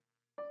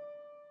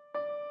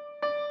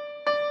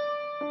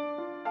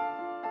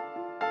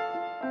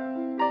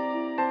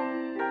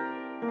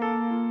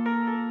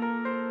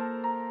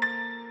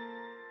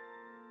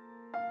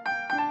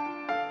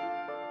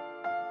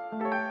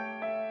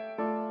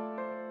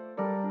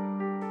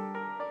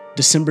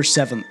December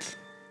 7th,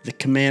 the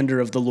commander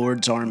of the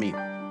Lord's army.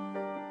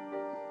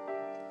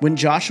 When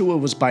Joshua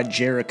was by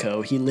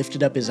Jericho, he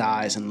lifted up his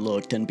eyes and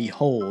looked, and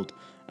behold,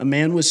 a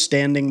man was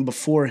standing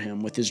before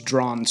him with his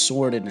drawn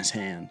sword in his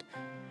hand.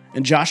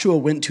 And Joshua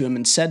went to him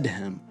and said to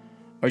him,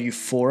 "Are you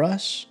for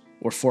us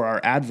or for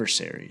our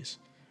adversaries?"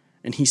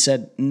 And he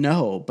said,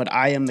 "No, but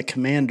I am the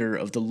commander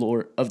of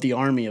the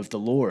army of the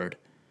Lord.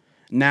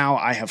 Now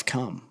I have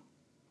come."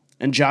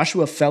 And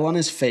Joshua fell on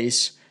his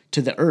face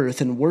to the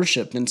earth and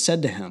worshipped and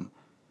said to him,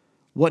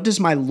 "What does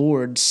my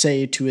Lord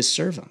say to his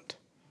servant?"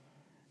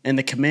 And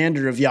the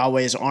commander of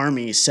Yahweh's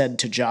army said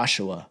to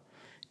Joshua,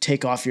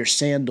 "Take off your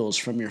sandals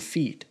from your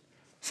feet,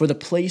 for the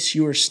place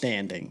you are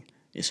standing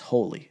is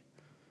holy."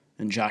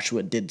 And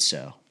Joshua did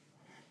so.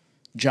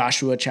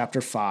 Joshua chapter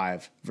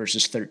 5,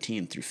 verses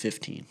 13 through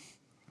 15.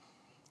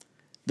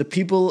 The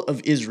people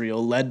of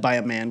Israel, led by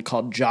a man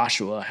called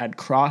Joshua, had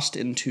crossed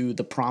into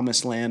the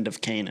promised land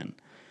of Canaan,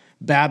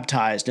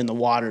 baptized in the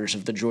waters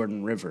of the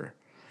Jordan River.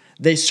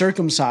 They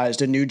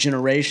circumcised a new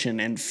generation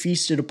and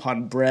feasted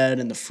upon bread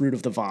and the fruit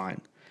of the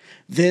vine.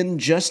 Then,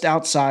 just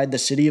outside the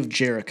city of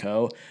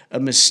Jericho, a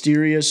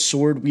mysterious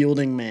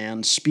sword-wielding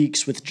man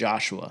speaks with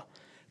Joshua,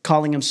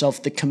 calling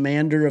himself the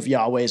commander of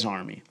Yahweh's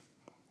army.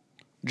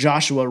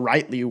 Joshua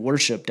rightly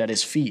worshipped at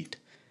his feet.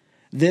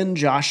 Then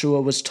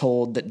Joshua was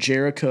told that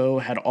Jericho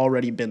had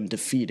already been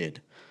defeated.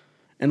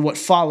 And what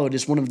followed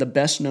is one of the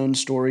best-known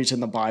stories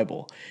in the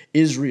Bible.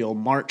 Israel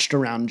marched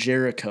around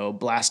Jericho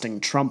blasting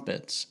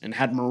trumpets and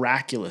had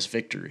miraculous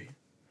victory.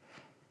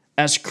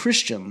 As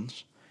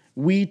Christians,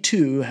 we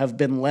too have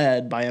been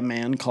led by a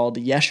man called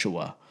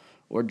Yeshua,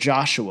 or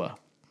Joshua,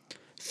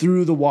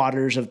 through the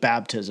waters of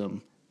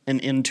baptism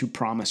and into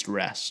promised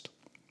rest.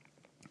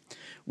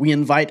 We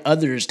invite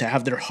others to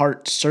have their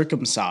hearts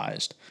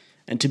circumcised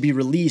and to be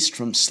released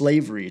from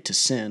slavery to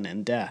sin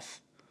and death.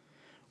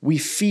 We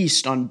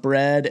feast on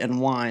bread and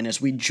wine as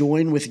we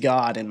join with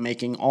God in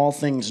making all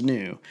things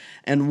new.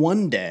 And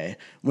one day,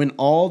 when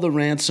all the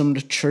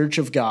ransomed church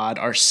of God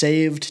are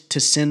saved to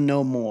sin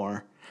no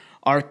more,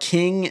 our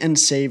King and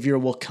Savior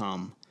will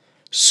come,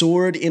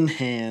 sword in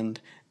hand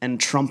and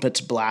trumpets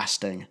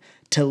blasting,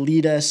 to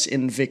lead us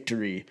in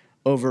victory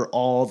over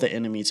all the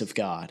enemies of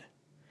God.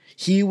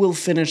 He will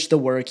finish the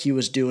work he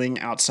was doing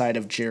outside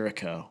of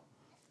Jericho,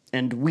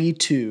 and we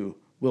too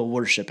will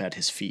worship at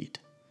his feet.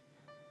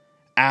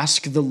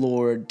 Ask the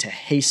Lord to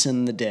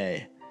hasten the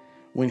day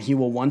when he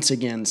will once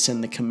again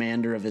send the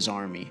commander of his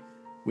army,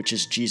 which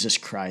is Jesus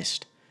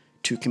Christ,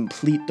 to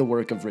complete the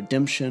work of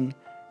redemption,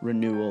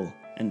 renewal,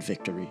 and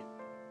victory.